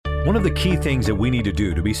One of the key things that we need to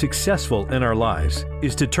do to be successful in our lives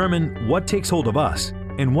is determine what takes hold of us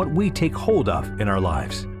and what we take hold of in our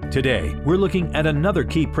lives. Today, we're looking at another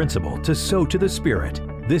key principle to sow to the Spirit.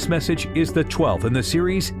 This message is the 12th in the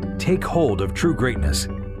series, Take Hold of True Greatness.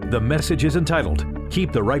 The message is entitled,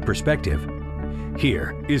 Keep the Right Perspective.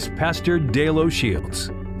 Here is Pastor Dale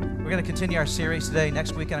O'Shields. We're going to continue our series today.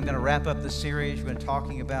 Next weekend, I'm going to wrap up the series. We've been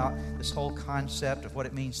talking about this whole concept of what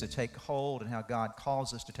it means to take hold and how God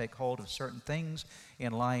calls us to take hold of certain things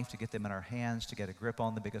in life, to get them in our hands, to get a grip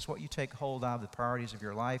on them, because what you take hold of, the priorities of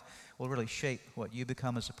your life, will really shape what you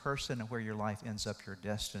become as a person and where your life ends up, your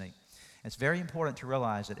destiny. It's very important to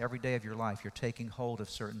realize that every day of your life, you're taking hold of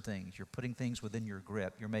certain things. You're putting things within your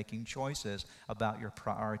grip. You're making choices about your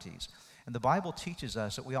priorities. And the Bible teaches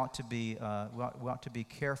us that we ought to be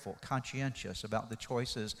careful, conscientious about the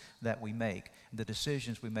choices that we make, the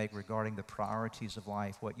decisions we make regarding the priorities of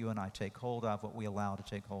life, what you and I take hold of, what we allow to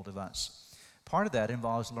take hold of us. Part of that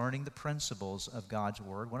involves learning the principles of God's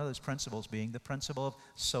Word, one of those principles being the principle of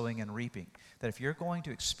sowing and reaping. That if you're going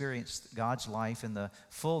to experience God's life in the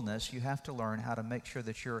fullness, you have to learn how to make sure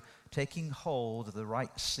that you're taking hold of the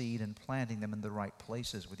right seed and planting them in the right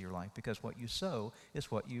places with your life, because what you sow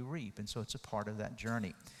is what you reap, and so it's a part of that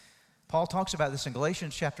journey. Paul talks about this in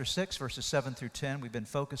Galatians chapter 6, verses 7 through 10. We've been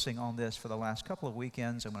focusing on this for the last couple of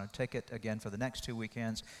weekends. I'm going to take it again for the next 2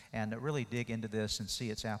 weekends and really dig into this and see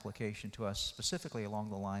its application to us, specifically along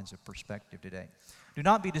the lines of perspective today. Do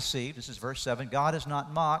not be deceived. This is verse 7. God is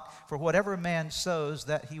not mocked, for whatever man sows,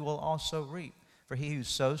 that he will also reap. For he who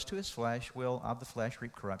sows to his flesh will of the flesh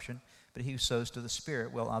reap corruption, but he who sows to the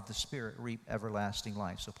Spirit will of the Spirit reap everlasting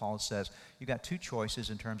life. So Paul says, you've got two choices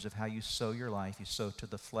in terms of how you sow your life. You sow to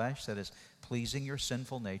the flesh, that is pleasing your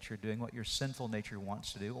sinful nature, doing what your sinful nature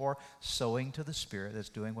wants to do, or sowing to the Spirit, that's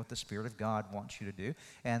doing what the Spirit of God wants you to do.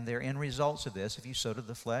 And there are end results of this. If you sow to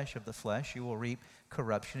the flesh, of the flesh, you will reap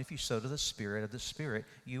corruption. If you sow to the Spirit, of the Spirit,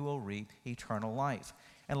 you will reap eternal life.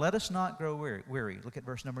 And let us not grow weary. Look at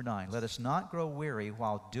verse number 9. Let us not grow weary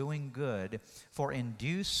while doing good, for in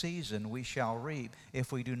due season we shall reap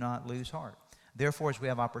if we do not lose heart. Therefore, as we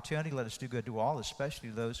have opportunity, let us do good to all, especially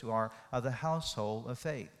to those who are of the household of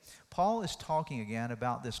faith. Paul is talking again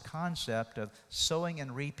about this concept of sowing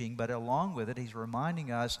and reaping, but along with it, he's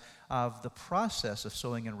reminding us of the process of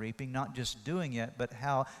sowing and reaping, not just doing it, but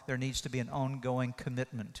how there needs to be an ongoing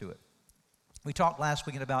commitment to it. We talked last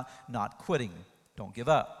weekend about not quitting. Don't give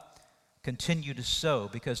up. Continue to sow,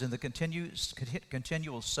 because in the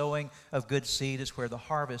continual sowing of good seed is where the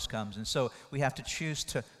harvest comes. And so we have to choose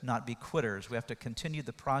to not be quitters. We have to continue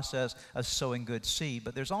the process of sowing good seed.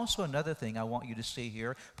 But there's also another thing I want you to see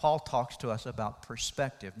here. Paul talks to us about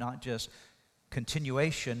perspective, not just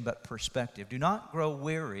continuation, but perspective. Do not grow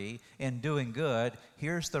weary in doing good.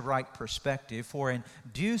 Here's the right perspective. For in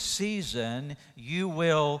due season you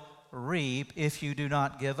will reap if you do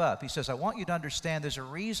not give up. He says, I want you to understand there's a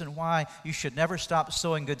reason why you should never stop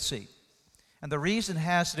sowing good seed. And the reason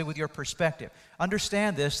has to do with your perspective.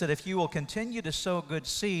 Understand this, that if you will continue to sow good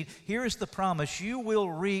seed, here is the promise. You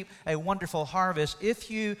will reap a wonderful harvest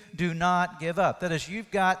if you do not give up. That is,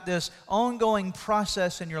 you've got this ongoing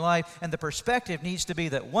process in your life, and the perspective needs to be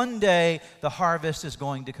that one day the harvest is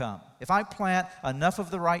going to come. If I plant enough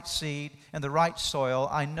of the right seed in the right soil,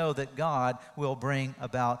 I know that God will bring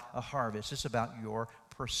about a harvest. It's about your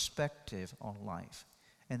perspective on life.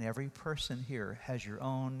 And every person here has your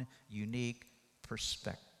own unique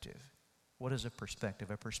perspective. What is a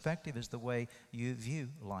perspective? A perspective is the way you view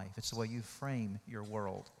life. It's the way you frame your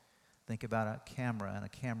world. Think about a camera and a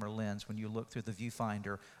camera lens. When you look through the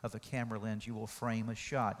viewfinder of a camera lens, you will frame a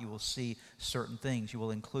shot. You will see certain things. You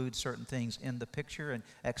will include certain things in the picture and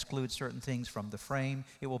exclude certain things from the frame.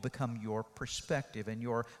 It will become your perspective, and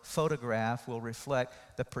your photograph will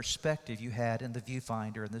reflect the perspective you had in the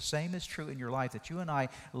viewfinder. And the same is true in your life, that you and I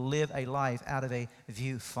live a life out of a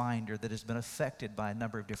viewfinder that has been affected by a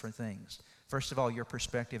number of different things. First of all, your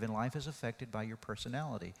perspective in life is affected by your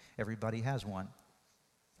personality. Everybody has one.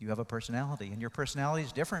 You have a personality, and your personality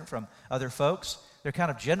is different from other folks. They're kind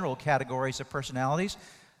of general categories of personalities.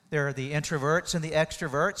 There are the introverts and the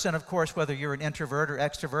extroverts, and of course, whether you're an introvert or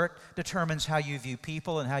extrovert determines how you view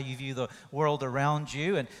people and how you view the world around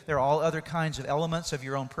you, and there are all other kinds of elements of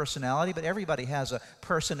your own personality, but everybody has a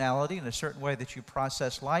personality in a certain way that you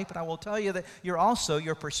process life. But I will tell you that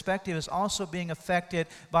your perspective is also being affected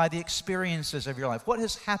by the experiences of your life. What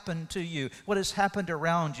has happened to you? What has happened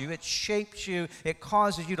around you? It shapes you. It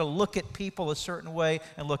causes you to look at people a certain way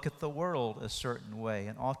and look at the world a certain way,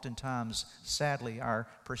 and oftentimes, sadly, our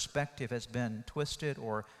perspective perspective has been twisted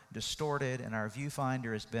or distorted, and our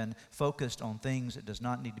viewfinder has been focused on things it does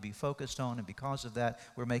not need to be focused on, and because of that,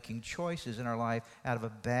 we're making choices in our life out of a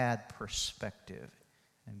bad perspective.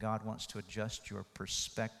 And God wants to adjust your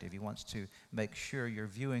perspective. He wants to make sure you're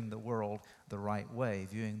viewing the world the right way,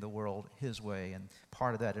 viewing the world His way. And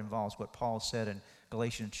part of that involves what Paul said in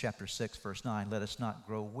Galatians chapter 6, verse 9, "Let us not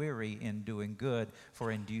grow weary in doing good, for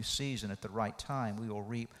in due season, at the right time, we will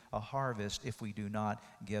reap a harvest if we do not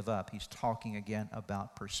give up." He's talking again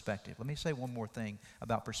about perspective. Let me say one more thing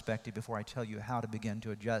about perspective before I tell you how to begin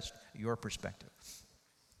to adjust your perspective.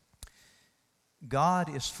 God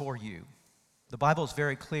is for you. The Bible is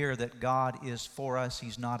very clear that God is for us.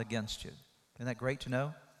 He's not against you. Isn't that great to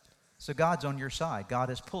know? So God's on your side. God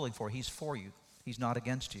is pulling for you. He's for you. He's not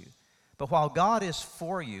against you. But while God is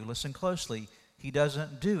for you, listen closely, He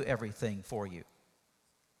doesn't do everything for you.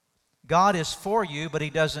 God is for you, but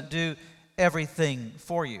He doesn't do everything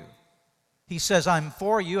for you. He says, "I'm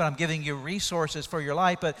for you and I'm giving you resources for your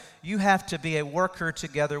life, but you have to be a worker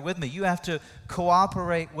together with me. You have to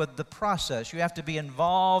cooperate with the process. You have to be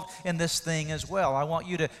involved in this thing as well. I want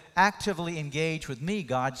you to actively engage with me,"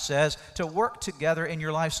 God says, "to work together in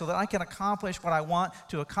your life so that I can accomplish what I want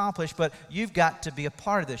to accomplish, but you've got to be a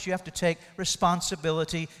part of this. You have to take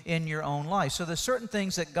responsibility in your own life." So there's certain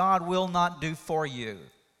things that God will not do for you.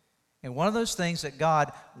 And one of those things that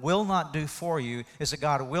God will not do for you is that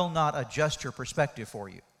God will not adjust your perspective for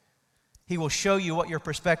you. He will show you what your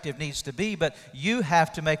perspective needs to be, but you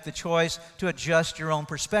have to make the choice to adjust your own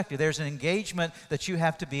perspective. There's an engagement that you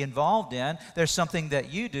have to be involved in. There's something that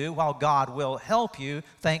you do while God will help you.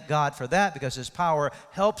 Thank God for that, because His power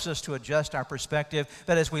helps us to adjust our perspective.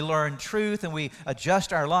 But as we learn truth and we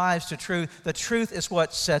adjust our lives to truth, the truth is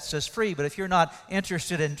what sets us free. But if you're not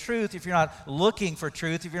interested in truth, if you're not looking for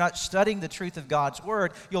truth, if you're not studying the truth of God's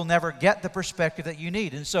Word, you'll never get the perspective that you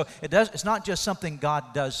need. And so it's not just something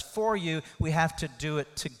God does for you. We have to do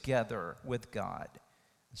it together with God.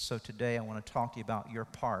 So today I want to talk to you about your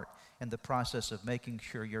part in the process of making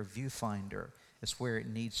sure your viewfinder is where it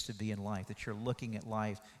needs to be in life, that you're looking at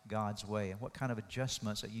life God's way, and what kind of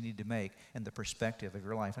adjustments that you need to make in the perspective of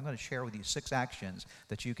your life. I'm going to share with you 6 actions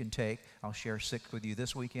that you can take. I'll share 6 with you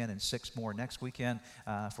this weekend and 6 more next weekend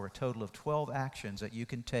for a total of 12 actions that you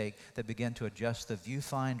can take that begin to adjust the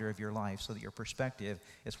viewfinder of your life so that your perspective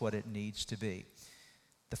is what it needs to be.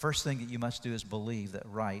 The first thing that you must do is believe that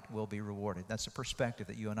right will be rewarded. That's a perspective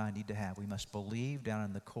that you and I need to have. We must believe down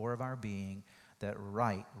in the core of our being that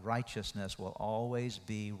righteousness will always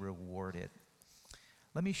be rewarded.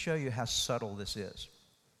 Let me show you how subtle this is.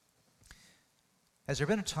 Has there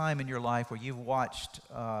been a time in your life where you've watched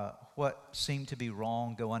what seemed to be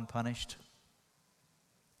wrong go unpunished?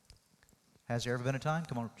 Has there ever been a time?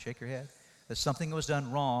 Come on, shake your head. That something was done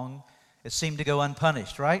wrong, it seemed to go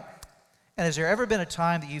unpunished, right? And has there ever been a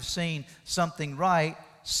time that you've seen something right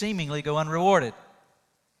seemingly go unrewarded?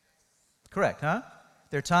 Correct, huh?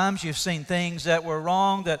 There are times you've seen things that were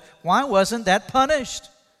wrong that, why wasn't that punished?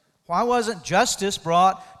 Why wasn't justice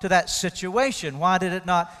brought to that situation? Why did it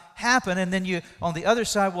not happen? And then you, on the other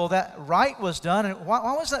side, well, that right was done, and why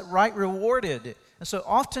was that right rewarded? And so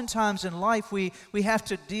oftentimes in life we have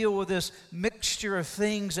to deal with this mixture of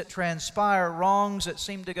things that transpire, wrongs that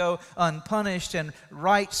seem to go unpunished and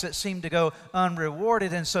rights that seem to go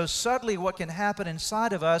unrewarded. And so suddenly what can happen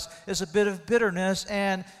inside of us is a bit of bitterness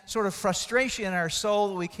and sort of frustration in our soul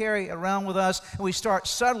that we carry around with us. And we start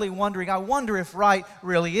suddenly wondering, I wonder if right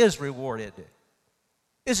really is rewarded.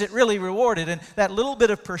 Is it really rewarded? And that little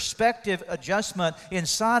bit of perspective adjustment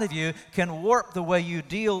inside of you can warp the way you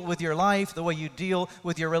deal with your life, the way you deal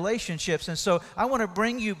with your relationships. And so I want to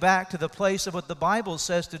bring you back to the place of what the Bible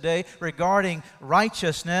says today regarding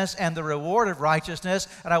righteousness and the reward of righteousness.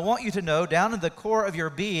 And I want you to know down in the core of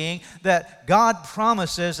your being that God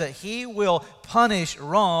promises that He will punish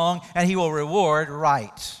wrong and He will reward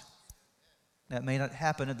right. That may not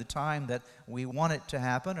happen at the time that we want it to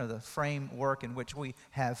happen or the framework in which we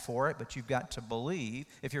have for it, but you've got to believe,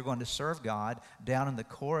 if you're going to serve God, down in the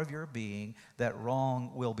core of your being, that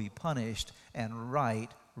wrong will be punished and right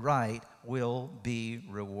will be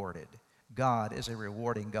rewarded. God is a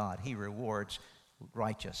rewarding God. He rewards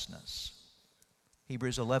righteousness.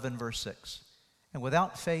 Hebrews 11, verse 6. And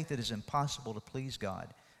without faith it is impossible to please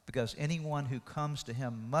God, because anyone who comes to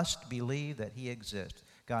Him must believe that He exists.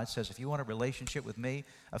 God says, if you want a relationship with me,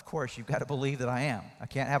 of course, you've got to believe that I am. I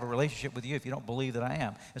can't have a relationship with you if you don't believe that I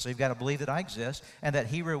am. And so you've got to believe that I exist and that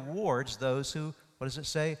He rewards those who, what does it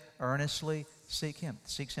say? Earnestly seek Him.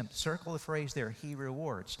 Seeks Him. Circle the phrase there. He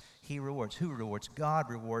rewards. He rewards. Who rewards? God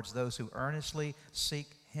rewards those who earnestly seek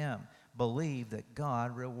Him. believe that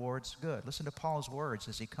God rewards good. Listen to Paul's words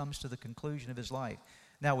as he comes to the conclusion of his life.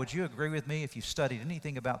 Now, would you agree with me if you studied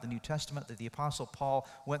anything about the New Testament that the Apostle Paul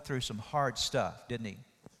went through some hard stuff, didn't he?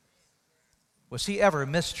 Was he ever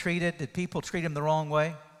mistreated? Did people treat him the wrong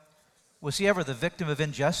way? Was he ever the victim of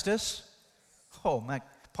injustice? Oh, my,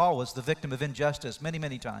 Paul was the victim of injustice many,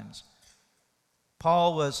 many times.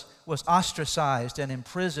 Paul was ostracized and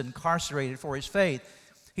imprisoned, incarcerated for his faith.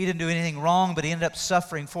 He didn't do anything wrong, but he ended up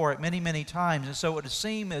suffering for it many, many times. And so it would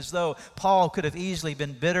seem as though Paul could have easily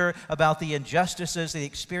been bitter about the injustices that he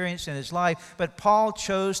experienced in his life. But Paul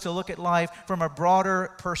chose to look at life from a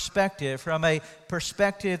broader perspective, from a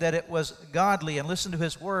perspective that it was godly. And listen to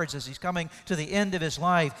his words as he's coming to the end of his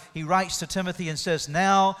life. He writes to Timothy and says,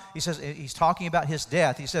 now, he's talking about his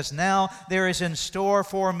death. He says, now there is in store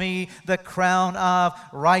for me the crown of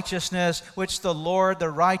righteousness, which the Lord, the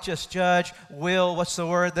righteous judge, will, what's the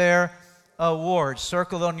word there? Award.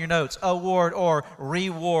 Circle it on your notes. Award or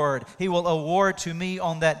reward. He will award to me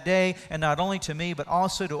on that day, and not only to me, but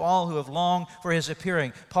also to all who have longed for his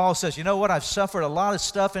appearing. Paul says, you know what? I've suffered a lot of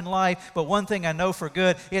stuff in life, but one thing I know for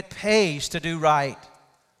good, it pays to do right.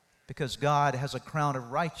 Because God has a crown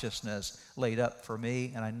of righteousness laid up for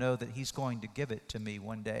me, and I know that he's going to give it to me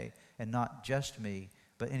one day, and not just me,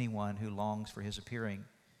 but anyone who longs for his appearing.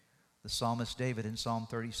 The psalmist David in Psalm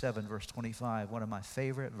 37, verse 25, one of my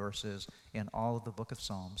favorite verses in all of the book of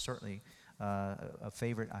Psalms. Certainly a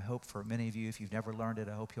favorite, I hope, for many of you. If you've never learned it,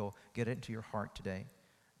 I hope you'll get it into your heart today.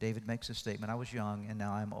 David makes a statement, I was young and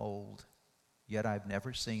now I'm old, yet I've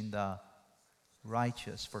never seen the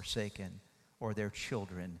righteous forsaken or their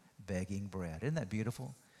children begging bread. Isn't that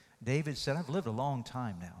beautiful? David said, I've lived a long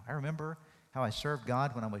time now. I remember how I served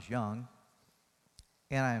God when I was young,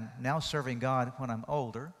 and I'm now serving God when I'm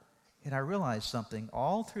older. And I realized something.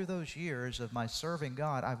 All through those years of my serving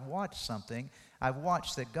God, I've watched something. I've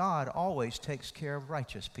watched that God always takes care of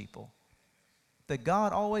righteous people. That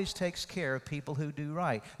God always takes care of people who do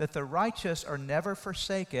right. That the righteous are never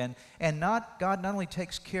forsaken. And God not only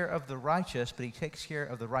takes care of the righteous, but he takes care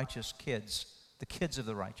of the righteous kids, the kids of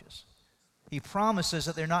the righteous. He promises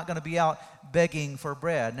that they're not going to be out begging for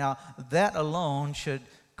bread. Now, that alone should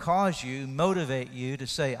cause you, motivate you to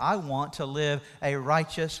say, I want to live a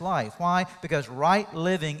righteous life. Why? Because right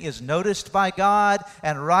living is noticed by God,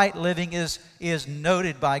 and right living is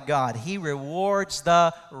noted by God. He rewards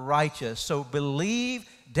the righteous. So believe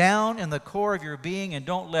down in the core of your being and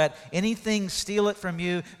don't let anything steal it from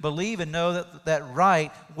you. Believe and know that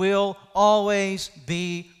right will always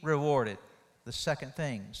be rewarded. The second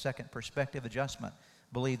thing, second perspective adjustment,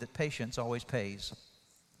 believe that patience always pays.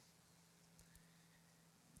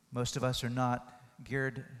 Most of us are not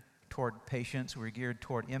geared toward patience. We're geared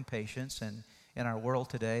toward impatience. And in our world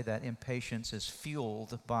today, that impatience is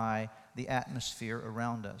fueled by the atmosphere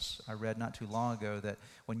around us. I read not too long ago that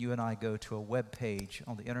when you and I go to a web page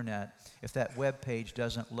on the internet, if that web page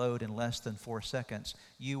doesn't load in less than 4 seconds,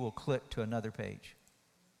 you will click to another page.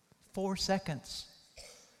 4 seconds.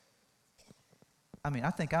 I mean, I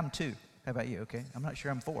think I'm 2. How about you, okay? I'm not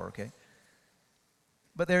sure I'm 4, okay?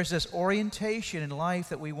 But there's this orientation in life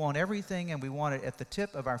that we want everything, and we want it at the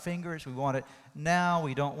tip of our fingers. We want it now.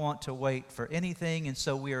 We don't want to wait for anything. And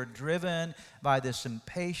so we are driven by this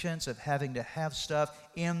impatience of having to have stuff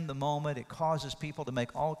in the moment. It causes people to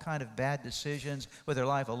make all kind of bad decisions with their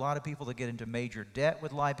life. A lot of people that get into major debt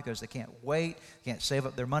with life because they can't wait, can't save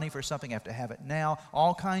up their money for something, have to have it now.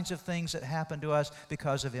 All kinds of things that happen to us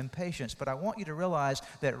because of impatience. But I want you to realize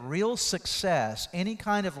that real success, any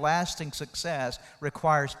kind of lasting success,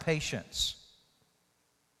 requires patience.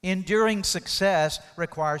 Enduring success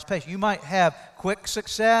requires patience. You might have quick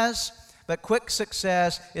success, but quick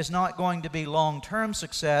success is not going to be long-term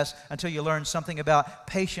success until you learn something about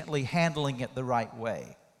patiently handling it the right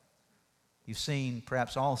way. You've seen,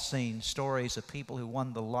 perhaps all seen, stories of people who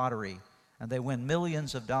won the lottery and they win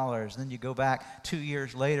millions of dollars. And then you go back 2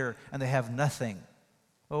 years later and they have nothing.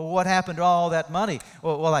 Well, what happened to all that money?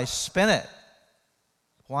 Well, I spent it.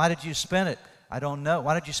 Why did you spend it? I don't know.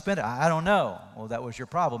 Why did you spend it? I don't know. Well, that was your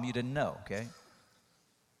problem. You didn't know, okay?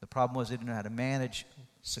 The problem was they didn't know how to manage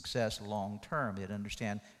success long term. They didn't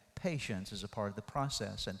understand patience as a part of the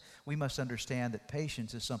process. And we must understand that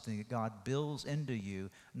patience is something that God builds into you,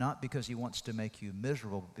 not because he wants to make you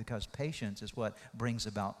miserable, but because patience is what brings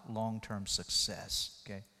about long-term success,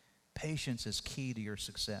 okay? Patience is key to your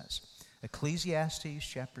success. Ecclesiastes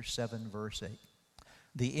chapter 7, verse 8.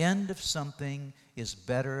 The end of something is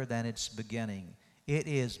better than its beginning. It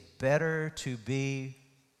is better to be,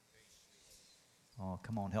 oh,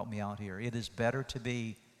 come on, help me out here. It is better to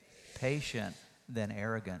be patient than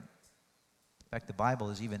arrogant. In fact, the Bible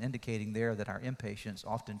is even indicating there that our impatience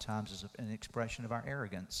oftentimes is an expression of our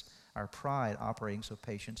arrogance, our pride operating so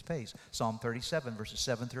patience pays. Psalm 37, verses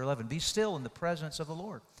 7 through 11. Be still in the presence of the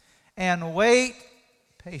Lord and wait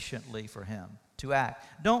patiently for Him to act.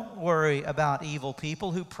 Don't worry about evil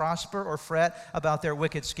people who prosper or fret about their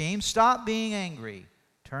wicked schemes. Stop being angry.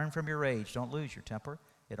 Turn from your rage. Don't lose your temper.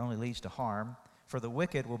 It only leads to harm. For the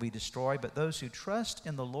wicked will be destroyed, but those who trust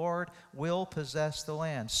in the Lord will possess the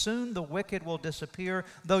land. Soon the wicked will disappear.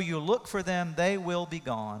 Though you look for them, they will be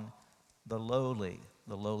gone. The lowly,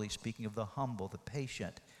 speaking of the humble, the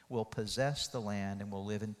patient, will possess the land and will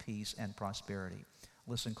live in peace and prosperity.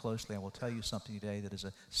 Listen closely. I will tell you something today that is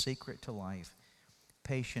a secret to life.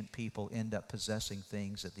 Patient people end up possessing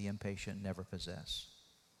things that the impatient never possess.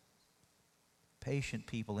 Patient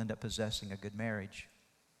people end up possessing a good marriage.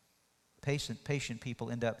 Patient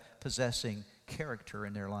people end up possessing character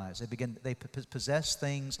in their lives. They possess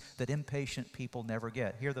things that impatient people never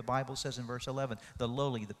get. Here the Bible says in verse 11, the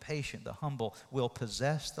lowly, the patient, the humble will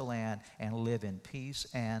possess the land and live in peace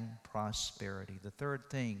and prosperity. The third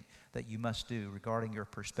thing that you must do regarding your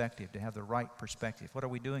perspective, to have the right perspective. What are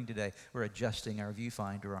we doing today? We're adjusting our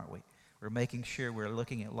viewfinder, aren't we? We're making sure we're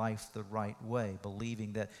looking at life the right way,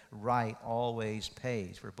 believing that right always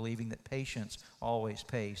pays. We're believing that patience always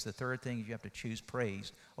pays. The third thing is you have to choose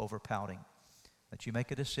praise over pouting. That you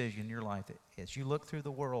make a decision in your life that as you look through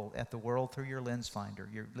the world, at the world through your lens finder,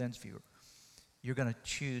 your lens viewer, you're going to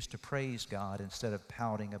choose to praise God instead of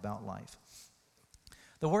pouting about life.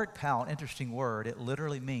 The word pout, interesting word, it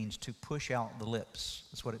literally means to push out the lips.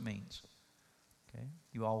 That's what it means. Okay?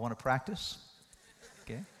 You all want to practice?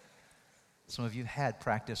 Okay? Some of you had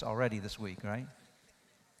practice already this week, right?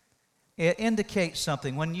 It indicates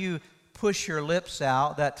something. When you push your lips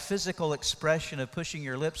out, that physical expression of pushing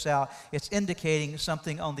your lips out, it's indicating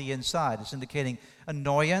something on the inside. It's indicating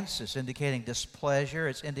annoyance. It's indicating displeasure.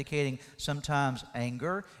 It's indicating sometimes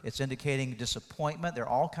anger. It's indicating disappointment. There are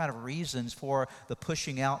all kinds of reasons for the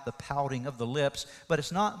pushing out, the pouting of the lips. But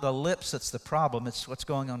it's not the lips that's the problem. It's what's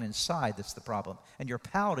going on inside that's the problem. And your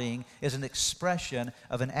pouting is an expression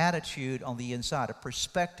of an attitude on the inside, a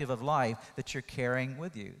perspective of life that you're carrying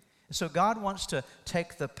with you. So God wants to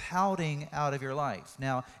take the pouting out of your life.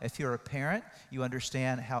 Now, if you're a parent, you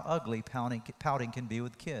understand how ugly pouting can be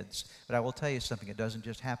with kids. But I will tell you something, it doesn't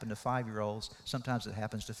just happen to 5-year-olds. Sometimes it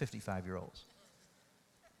happens to 55-year-olds.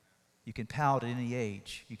 You can pout at any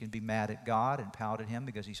age. You can be mad at God and pout at Him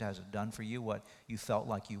because He hasn't done for you what you felt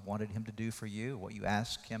like you wanted Him to do for you, what you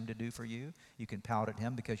asked Him to do for you. You can pout at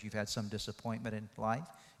Him because you've had some disappointment in life.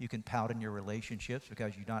 You can pout in your relationships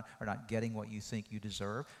because you are not getting what you think you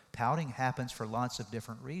deserve. Pouting happens for lots of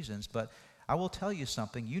different reasons, but I will tell you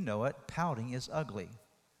something. You know it. Pouting is ugly.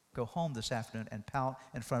 Go home this afternoon and pout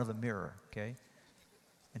in front of a mirror, okay?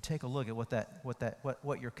 And take a look at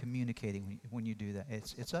what you're communicating when you do that.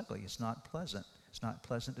 It's ugly. It's not pleasant. It's not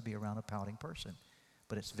pleasant to be around a pouting person,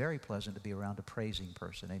 but it's very pleasant to be around a praising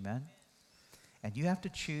person. Amen? And you have to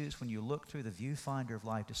choose when you look through the viewfinder of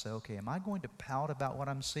life to say, okay, am I going to pout about what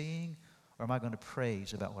I'm seeing, or am I going to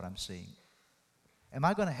praise about what I'm seeing? Am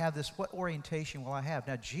I going to have this? What orientation will I have?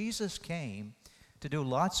 Now, Jesus came to do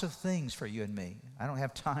lots of things for you and me. I don't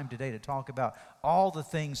have time today to talk about all the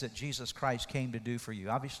things that Jesus Christ came to do for you.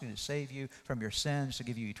 Obviously to save you from your sins, to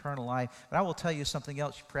give you eternal life. But I will tell you something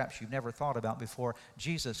else perhaps you've never thought about before.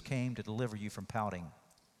 Jesus came to deliver you from pouting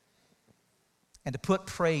and to put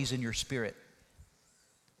praise in your spirit.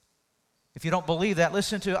 If you don't believe that,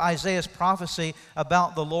 listen to Isaiah's prophecy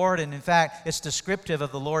about the Lord. And in fact, it's descriptive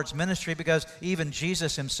of the Lord's ministry because even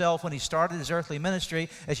Jesus Himself, when He started His earthly ministry,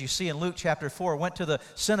 as you see in Luke chapter 4, went to the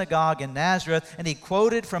synagogue in Nazareth and He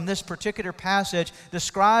quoted from this particular passage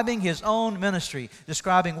describing His own ministry,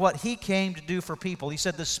 describing what He came to do for people. He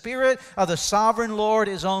said, "The Spirit of the sovereign Lord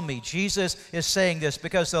is on me." Jesus is saying this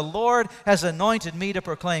because the Lord has anointed me to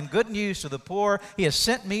proclaim good news to the poor. He has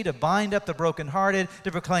sent me to bind up the brokenhearted,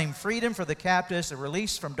 to proclaim freedom for the captives, the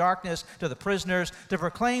release from darkness to the prisoners, to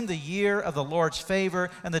proclaim the year of the Lord's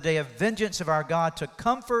favor and the day of vengeance of our God, to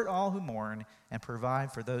comfort all who mourn and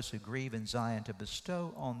provide for those who grieve in Zion, to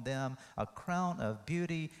bestow on them a crown of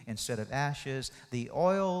beauty instead of ashes, the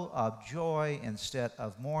oil of joy instead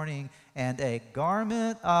of mourning, and a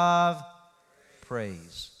garment of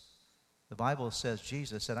praise. The Bible says,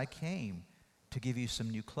 Jesus said, I came to give you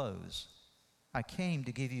some new clothes. I came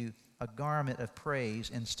to give you a garment of praise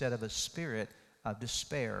instead of a spirit of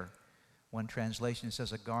despair. One translation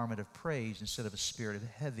says a garment of praise instead of a spirit of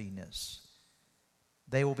heaviness.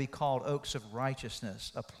 They will be called oaks of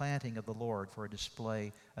righteousness, a planting of the Lord for a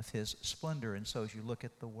display of His splendor. And so as you look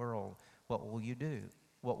at the world, what will you do?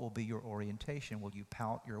 What will be your orientation? Will you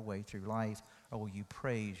pout your way through life, or will you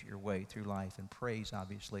praise your way through life? And praise,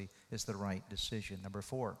 obviously, is the right decision. Number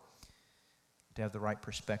 4, to have the right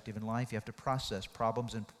perspective in life, you have to process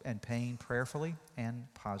problems and pain prayerfully and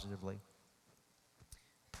positively.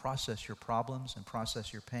 Process your problems and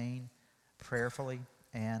process your pain prayerfully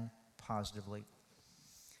and positively.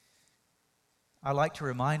 I like to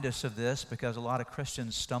remind us of this because a lot of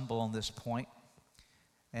Christians stumble on this point,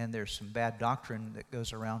 and there's some bad doctrine that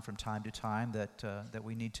goes around from time to time that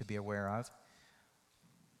we need to be aware of.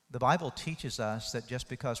 The Bible teaches us that just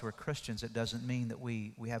because we're Christians, it doesn't mean that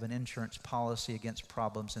we have an insurance policy against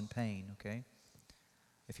problems and pain, okay?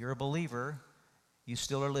 If you're a believer, you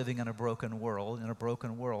still are living in a broken world. In a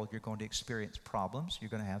broken world, you're going to experience problems. You're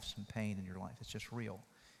going to have some pain in your life. It's just real.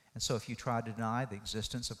 And so if you try to deny the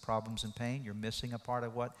existence of problems and pain, you're missing a part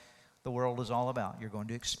of what the world is all about. You're going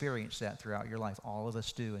to experience that throughout your life. All of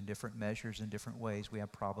us do in different measures, in different ways. We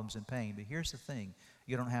have problems and pain. But here's the thing.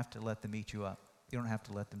 You don't have to let them eat you up. You don't have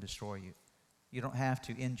to let them destroy you. You don't have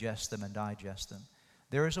to ingest them and digest them.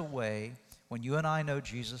 There is a way, when you and I know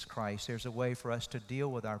Jesus Christ, there's a way for us to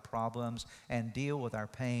deal with our problems and deal with our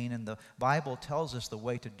pain. And the Bible tells us the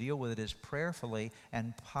way to deal with it is prayerfully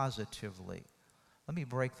and positively. Let me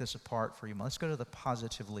break this apart for you. Let's go to the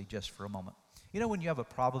positively just for a moment. You know, when you have a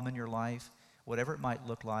problem in your life, whatever it might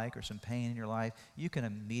look like, or some pain in your life, you can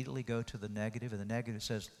immediately go to the negative, and the negative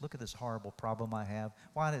says, look at this horrible problem I have.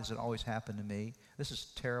 Why does it always happen to me? This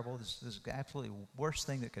is terrible. This is absolutely the worst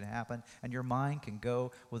thing that could happen. And your mind can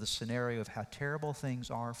go with a scenario of how terrible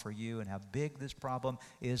things are for you and how big this problem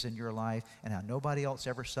is in your life and how nobody else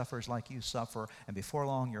ever suffers like you suffer. And before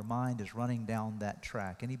long, your mind is running down that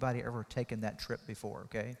track. Anybody ever taken that trip before,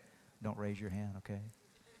 okay? Don't raise your hand, okay?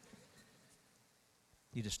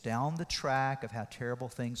 You just down the track of how terrible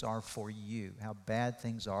things are for you, how bad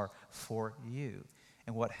things are for you.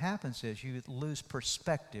 And what happens is you lose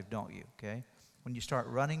perspective, don't you, okay? When you start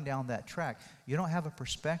running down that track, you don't have a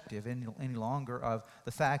perspective any longer of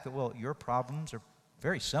the fact that, well, your problems are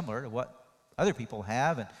very similar to what other people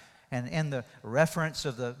have. And in the reference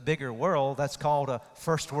of the bigger world, that's called a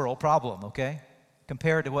first world problem, okay?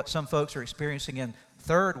 Compared to what some folks are experiencing in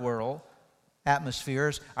third world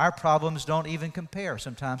atmospheres, our problems don't even compare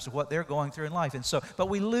sometimes to what they're going through in life. And so, but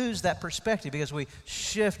we lose that perspective because we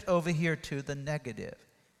shift over here to the negative.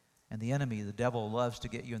 And the enemy, the devil, loves to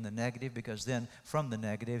get you in the negative because then from the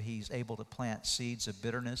negative, he's able to plant seeds of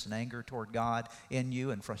bitterness and anger toward God in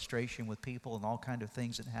you and frustration with people and all kinds of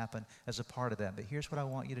things that happen as a part of that. But here's what I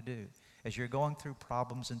want you to do. As you're going through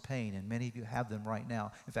problems and pain, and many of you have them right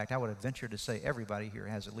now. In fact, I would venture to say everybody here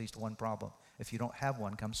has at least one problem. If you don't have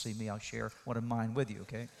one, come see me. I'll share one of mine with you,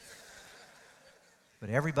 okay?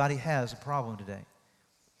 But everybody has a problem today.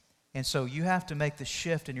 And so you have to make the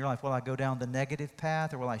shift in your life. Will I go down the negative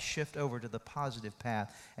path or will I shift over to the positive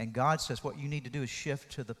path? And God says what you need to do is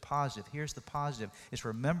shift to the positive. Here's the positive. It's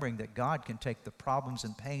remembering that God can take the problems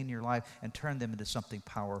and pain in your life and turn them into something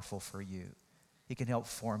powerful for you. He can help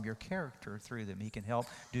form your character through them.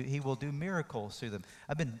 He will do miracles through them.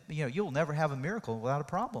 You'll never have a miracle without a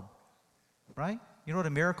problem, right? You know what a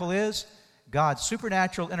miracle is? God's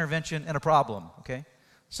supernatural intervention in a problem, okay?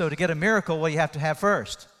 So to get a miracle, what do you have to have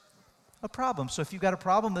first? A problem. So if you've got a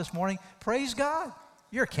problem this morning, praise God.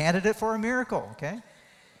 You're a candidate for a miracle, okay?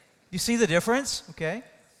 You see the difference, okay?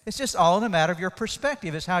 It's just all in a matter of your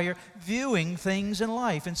perspective. It's how you're viewing things in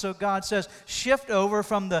life. And so God says, shift over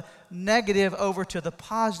from the negative over to the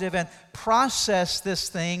positive and process this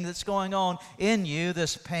thing that's going on in you,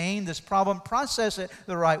 this pain, this problem. Process it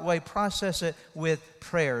the right way. Process it with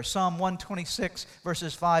prayer. Psalm 126,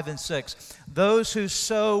 verses 5 and 6. Those who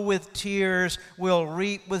sow with tears will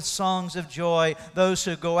reap with songs of joy. Those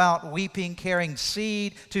who go out weeping, carrying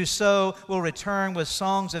seed to sow, will return with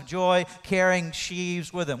songs of joy, carrying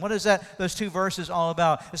sheaves with them. What is that? Those two verses all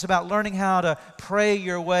about? It's about learning how to pray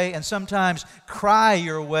your way and sometimes cry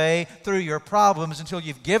your way through your problems until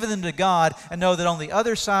you've given them to God and know that on the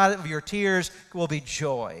other side of your tears will be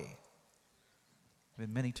joy. There have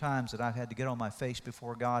been many times that I've had to get on my face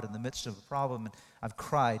before God in the midst of a problem, and I've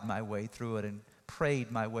cried my way through it and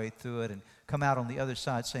prayed my way through it and come out on the other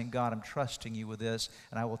side saying, God, I'm trusting you with this.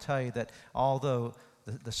 And I will tell you that although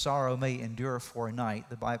the sorrow may endure for a night,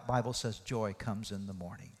 the Bible says joy comes in the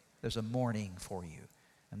morning. There's a morning for you,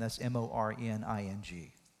 and that's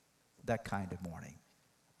M-O-R-N-I-N-G, that kind of morning.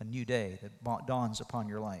 A new day that dawns upon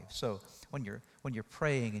your life. So when you're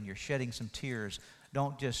praying and you're shedding some tears,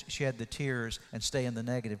 don't just shed the tears and stay in the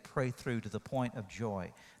negative. Pray through to the point of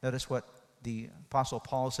joy. Notice what the Apostle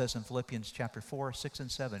Paul says in Philippians chapter 4, 6,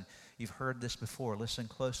 and 7. You've heard this before. Listen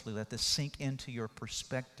closely. Let this sink into your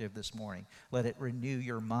perspective this morning. Let it renew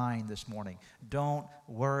your mind this morning. Don't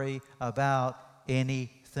worry about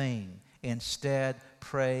anything. Instead,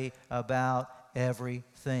 pray about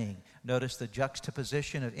everything. Notice the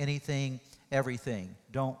juxtaposition of anything, everything.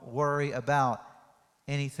 Don't worry about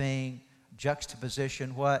anything.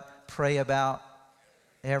 Juxtaposition, what? Pray about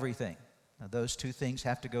everything. Now, those two things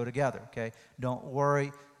have to go together, okay? Don't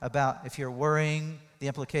worry about, if you're worrying, the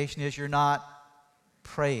implication is you're not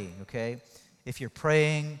praying, okay? If you're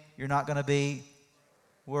praying, you're not going to be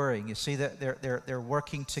worrying. You see that they're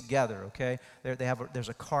working together, okay? There's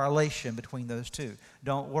a correlation between those two.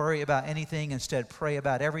 Don't worry about anything. Instead, pray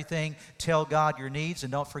about everything. Tell God your needs,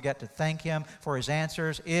 and don't forget to thank Him for His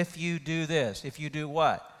answers. If you do this, if you do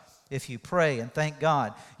what? If you pray and thank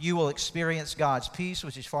God, you will experience God's peace,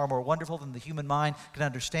 which is far more wonderful than the human mind can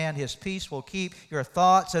understand. His peace will keep your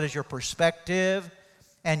thoughts, that is your perspective,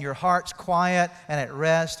 and your hearts quiet and at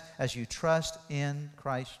rest as you trust in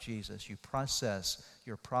Christ Jesus. You process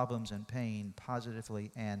your problems and pain positively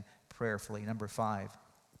and prayerfully. Number 5,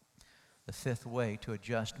 the fifth way to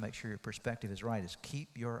adjust to make sure your perspective is right is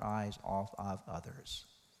keep your eyes off of others.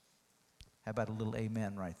 How about a little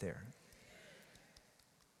amen right there?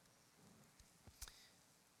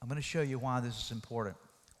 I'm going to show you why this is important.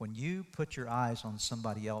 When you put your eyes on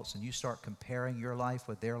somebody else and you start comparing your life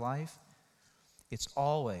with their life, it's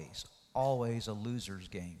always a loser's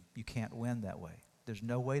game. You can't win that way. There's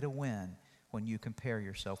no way to win when you compare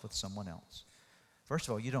yourself with someone else. First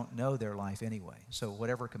of all, you don't know their life anyway. So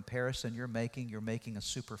whatever comparison you're making a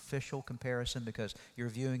superficial comparison because you're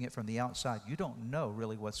viewing it from the outside. You don't know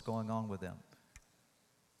really what's going on with them.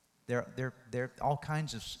 There are all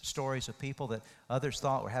kinds of stories of people that others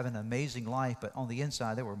thought were having an amazing life, but on the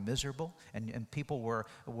inside they were miserable, and people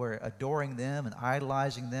were adoring them and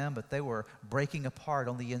idolizing them, but they were breaking apart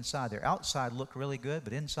on the inside. Their outside looked really good,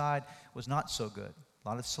 but inside was not so good. A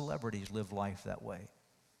lot of celebrities live life that way.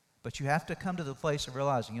 But you have to come to the place of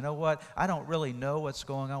realizing, you know what, I don't really know what's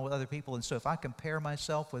going on with other people, and so if I compare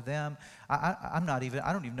myself with them, I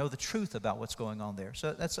don't even know the truth about what's going on there.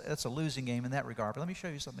 So that's a losing game in that regard. But let me show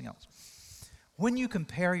you something else. When you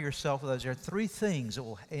compare yourself with others, there are 3 things that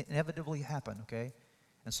will inevitably happen, okay?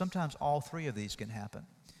 And sometimes all 3 of these can happen.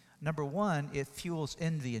 Number 1, it fuels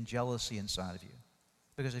envy and jealousy inside of you.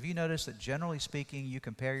 Because if you notice that generally speaking, you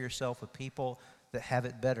compare yourself with people that have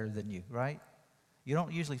it better than you, right? You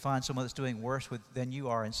don't usually find someone that's doing worse than you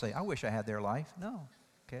are and say, I wish I had their life. No,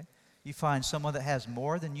 okay? You find someone that has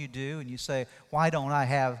more than you do, and you say, why don't I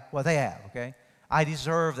have what they have, okay? I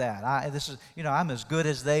deserve that. I'm as good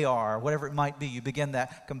as they are, whatever it might be. You begin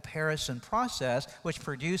that comparison process, which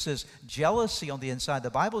produces jealousy on the inside.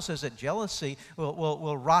 The Bible says that jealousy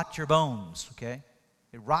will rot your bones, okay?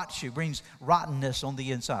 It rots you, brings rottenness on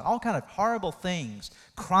the inside. All kind of horrible things,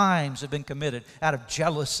 crimes have been committed out of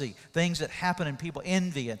jealousy, things that happen in people,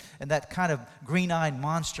 envy, and that kind of green-eyed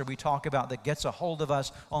monster we talk about that gets a hold of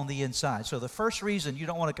us on the inside. So the first reason you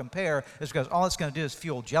don't want to compare is because all it's going to do is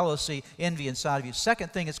fuel jealousy, envy inside of you.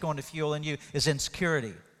 Second thing it's going to fuel in you is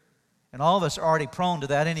insecurity. And all of us are already prone to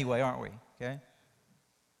that anyway, aren't we? Okay?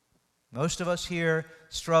 Most of us here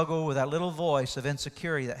struggle with that little voice of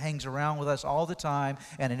insecurity that hangs around with us all the time.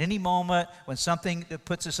 And at any moment, when something that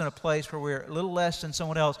puts us in a place where we're a little less than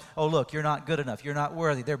someone else, oh, look, you're not good enough. You're not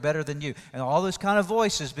worthy. They're better than you. And all those kind of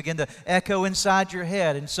voices begin to echo inside your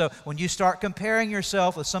head. And so when you start comparing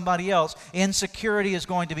yourself with somebody else, insecurity is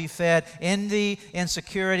going to be fed. Envy,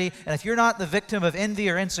 insecurity. And if you're not the victim of envy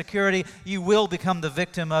or insecurity, you will become the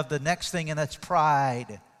victim of the next thing, and that's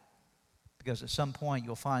pride. Because at some point,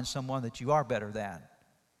 you'll find someone that you are better than.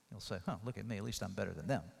 You'll say, look at me, at least I'm better than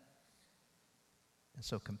them. And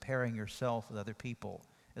so comparing yourself with other people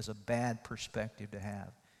is a bad perspective to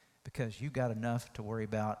have because you've got enough to worry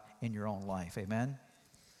about in your own life. Amen?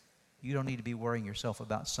 You don't need to be worrying yourself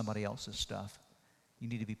about somebody else's stuff. You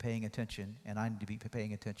need to be paying attention, and I need to be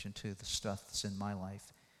paying attention to the stuff that's in my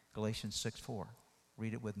life. Galatians 6:4.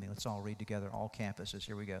 Read it with me. Let's all read together, all campuses.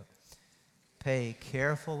 Here we go. Pay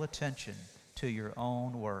careful attention to your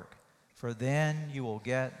own work, for then you will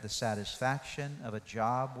get the satisfaction of a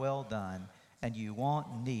job well done, and you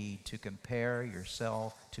won't need to compare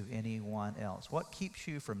yourself to anyone else. What keeps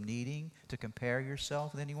you from needing to compare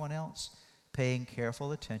yourself with anyone else? Paying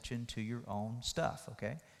careful attention to your own stuff,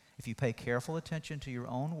 okay? If you pay careful attention to your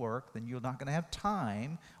own work, then you're not going to have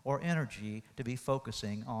time or energy to be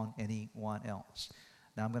focusing on anyone else.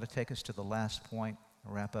 Now I'm going to take us to the last point.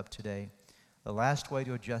 I'll wrap up today. The last way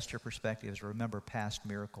to adjust your perspective is remember past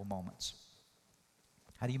miracle moments.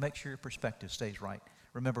 How do you make sure your perspective stays right?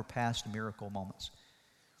 remember past miracle moments.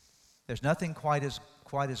 There's nothing quite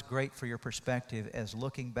as great for your perspective as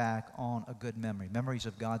looking back on a good memory, memories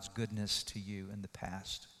of God's goodness to you in the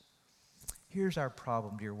past. Here's our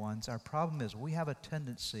problem, dear ones. Our problem is we have a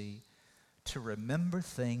tendency to remember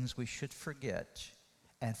things we should forget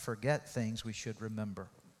and forget things we should remember.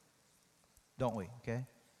 Don't we, okay?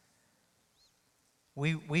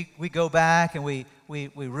 We go back and we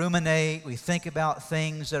ruminate, we think about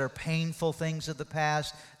things that are painful things of the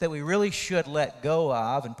past that we really should let go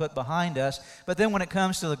of and put behind us. But then when it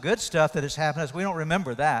comes to the good stuff that has happened to us, we don't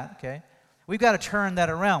remember that, okay? We've got to turn that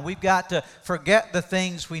around. We've got to forget the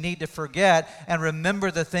things we need to forget and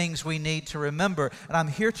remember the things we need to remember. And I'm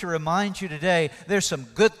here to remind you today, there's some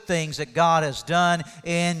good things that God has done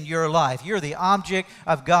in your life. You're the object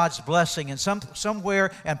of God's blessing. And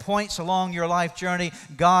somewhere and points along your life journey,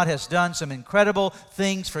 God has done some incredible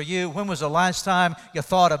things for you. When was the last time you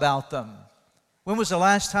thought about them? When was the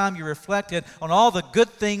last time you reflected on all the good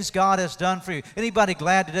things God has done for you? Anybody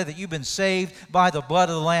glad today that you've been saved by the blood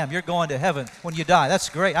of the Lamb? You're going to heaven when you die. That's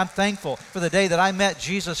great. I'm thankful for the day that I met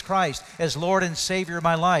Jesus Christ as Lord and Savior of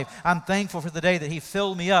my life. I'm thankful for the day that He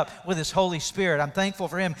filled me up with His Holy Spirit. I'm thankful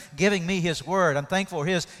for Him giving me His Word. I'm thankful for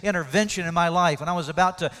His intervention in my life when I was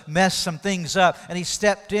about to mess some things up, and He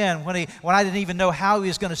stepped in when I didn't even know how He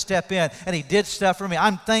was going to step in, and He did stuff for me.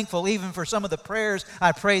 I'm thankful even for some of the prayers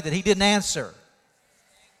I prayed that He didn't answer.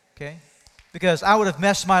 Okay? Because I would have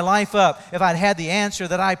messed my life up if I'd had the answer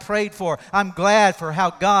that I prayed for. I'm glad for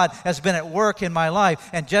how God has been at work in my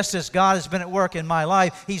life. And just as God has been at work in my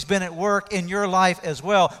life, He's been at work in your life as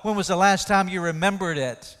well. When was the last time you remembered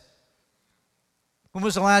it? When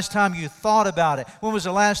was the last time you thought about it? When was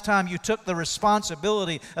the last time you took the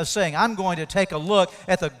responsibility of saying, I'm going to take a look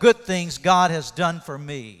at the good things God has done for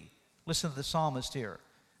me? Listen to the psalmist here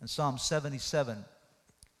in Psalm 77.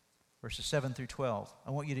 Verses 7 through 12. I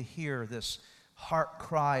want you to hear this heart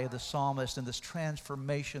cry of the psalmist and this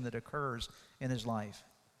transformation that occurs in his life.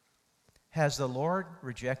 Has the Lord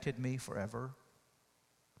rejected me forever?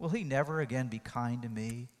 Will He never again be kind to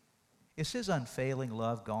me? Is His unfailing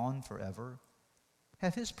love gone forever?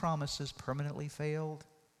 Have His promises permanently failed?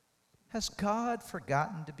 Has God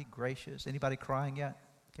forgotten to be gracious? Anybody crying yet?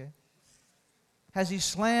 Okay. Has He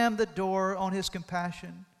slammed the door on His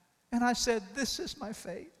compassion? And I said, this is my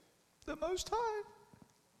fate. The Most High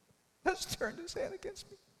has turned His hand against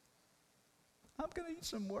me. I'm going to eat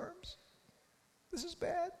some worms. This is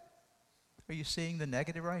bad. Are you seeing the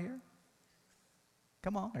negative right here?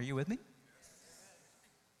 Come on, are you with me?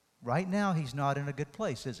 Right now, He's not in a good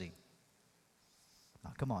place, is He?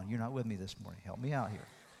 Now, come on, you're not with me this morning. Help me out here.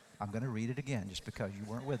 I'm going to read it again just because you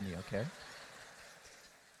weren't with me, okay?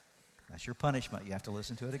 That's your punishment. You have to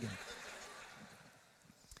listen to it again.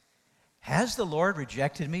 Has the Lord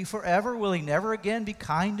rejected me forever? Will He never again be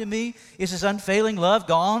kind to me? Is His unfailing love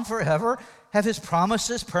gone forever? Have His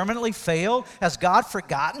promises permanently failed? Has God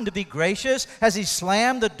forgotten to be gracious? Has He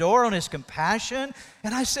slammed the door on His compassion?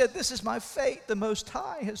 And I said, this is my fate. The Most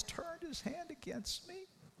High has turned His hand against me.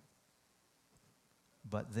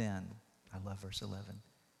 But then, I love verse 11,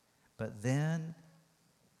 but then,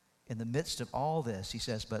 in the midst of all this, He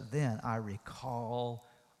says, but then I recall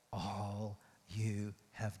all You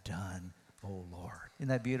have done, O Lord. Isn't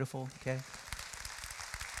that beautiful? Okay.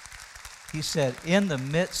 He said, in the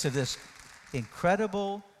midst of this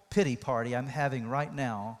incredible pity party I'm having right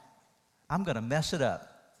now, I'm going to mess it up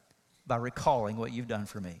by recalling what You've done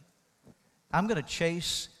for me. I'm going to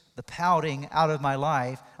chase the pouting out of my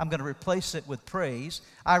life. I'm going to replace it with praise.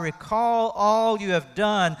 I recall all You have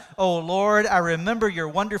done, O Lord. I remember Your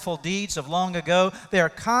wonderful deeds of long ago. They are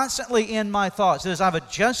constantly in my thoughts. It is, I've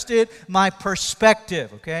adjusted my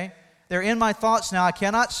perspective, okay? They're in my thoughts now. I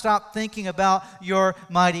cannot stop thinking about Your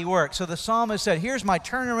mighty work. So the psalmist said, here's my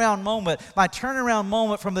turnaround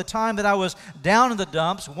moment from the time that I was down in the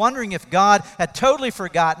dumps, wondering if God had totally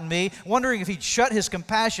forgotten me, wondering if He'd shut His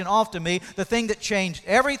compassion off to me. The thing that changed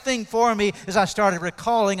everything for me is I started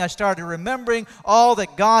recalling, I started remembering all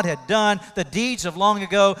that God had done, the deeds of long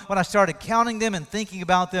ago. When I started counting them and thinking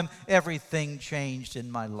about them, everything changed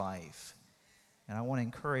in my life. And I want to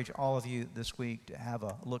encourage all of you this week to have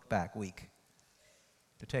a look-back week.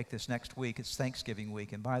 To take this next week, it's Thanksgiving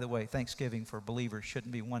week. And by the way, Thanksgiving for believers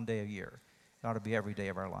shouldn't be one day a year. It ought to be every day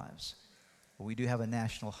of our lives. But we do have a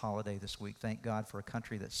national holiday this week. Thank God for a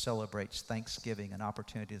country that celebrates Thanksgiving, an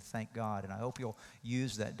opportunity to thank God. And I hope you'll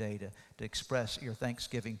use that day to express your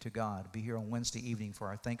thanksgiving to God. Be here on Wednesday evening for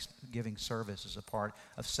our Thanksgiving service as a part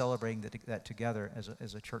of celebrating that together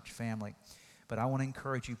as a church family. But I want to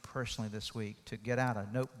encourage you personally this week to get out a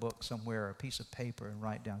notebook somewhere, a piece of paper, and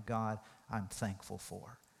write down, God, I'm thankful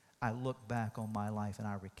for. I look back on my life and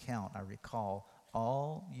I recall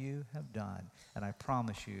all you have done. And I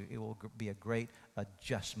promise you, it will be a great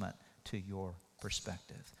adjustment to your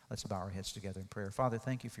perspective. Let's bow our heads together in prayer. Father,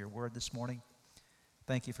 thank you for your word this morning.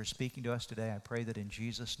 Thank you for speaking to us today. I pray that in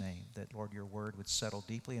Jesus' name, that, Lord, your word would settle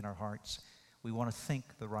deeply in our hearts. We want to think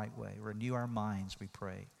the right way. Renew our minds, we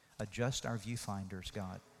pray. Adjust our viewfinders,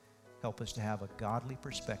 God. Help us to have a godly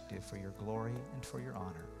perspective for your glory and for your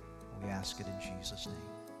honor. We ask it in Jesus' name.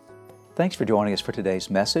 Thanks for joining us for today's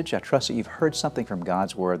message. I trust that you've heard something from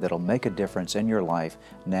God's Word that'll make a difference in your life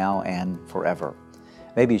now and forever.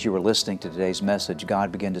 Maybe as you were listening to today's message,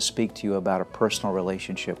 God began to speak to you about a personal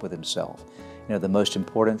relationship with Himself. You know, the most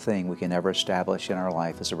important thing we can ever establish in our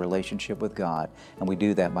life is a relationship with God, and we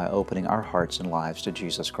do that by opening our hearts and lives to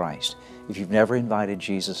Jesus Christ. If you've never invited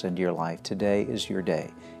Jesus into your life, today is your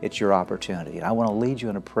day. It's your opportunity. And I want to lead you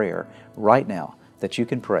in a prayer right now that you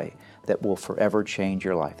can pray that will forever change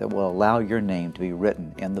your life, that will allow your name to be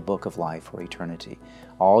written in the book of life for eternity.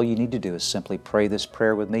 All you need to do is simply pray this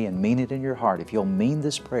prayer with me and mean it in your heart. If you'll mean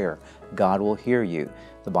this prayer, God will hear you.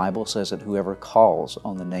 The Bible says that whoever calls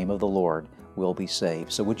on the name of the Lord will be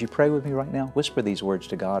saved. So would you pray with me right now? Whisper these words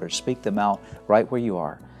to God or speak them out right where you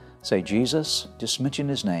are. Say, Jesus, just mention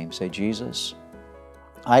His name. Say, Jesus,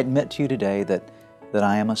 I admit to you today that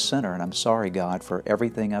I am a sinner, and I'm sorry, God, for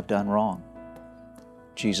everything I've done wrong.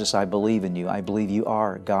 Jesus, I believe in you. I believe you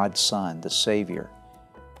are God's Son, the Savior,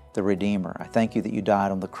 the Redeemer. I thank you that you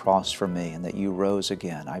died on the cross for me and that you rose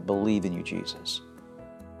again. I believe in you, Jesus.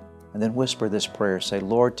 And then whisper this prayer. Say,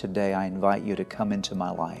 Lord, today I invite you to come into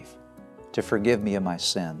my life, to forgive me of my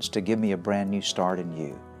sins, to give me a brand new start in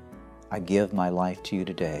you. I give my life to you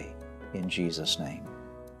today in Jesus' name.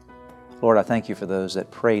 Lord, I thank you for those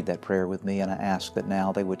that prayed that prayer with me, and I ask that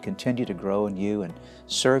now they would continue to grow in you and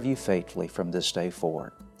serve you faithfully from this day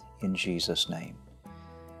forward, in Jesus' name.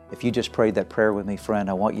 If you just prayed that prayer with me, friend,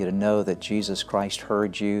 I want you to know that Jesus Christ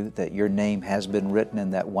heard you, that your name has been written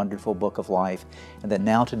in that wonderful book of life, and that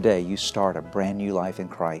now today you start a brand new life in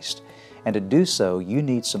Christ. And to do so, you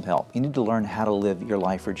need some help. You need to learn how to live your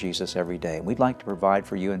life for Jesus every day. And we'd like to provide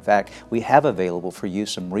for you. In fact, we have available for you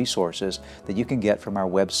some resources that you can get from our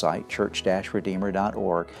website,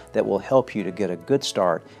 church-redeemer.org, that will help you to get a good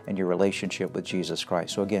start in your relationship with Jesus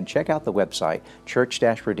Christ. So again, check out the website,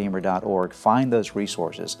 church-redeemer.org. Find those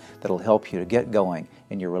resources that will help you to get going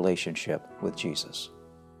in your relationship with Jesus.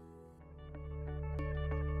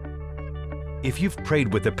 If you've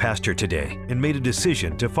prayed with the pastor today and made a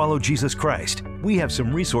decision to follow Jesus Christ, we have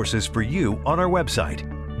some resources for you on our website.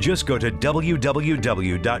 Just go to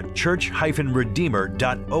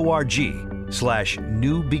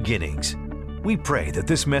www.church-redeemer.org/new beginnings. We pray that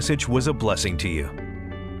this message was a blessing to you.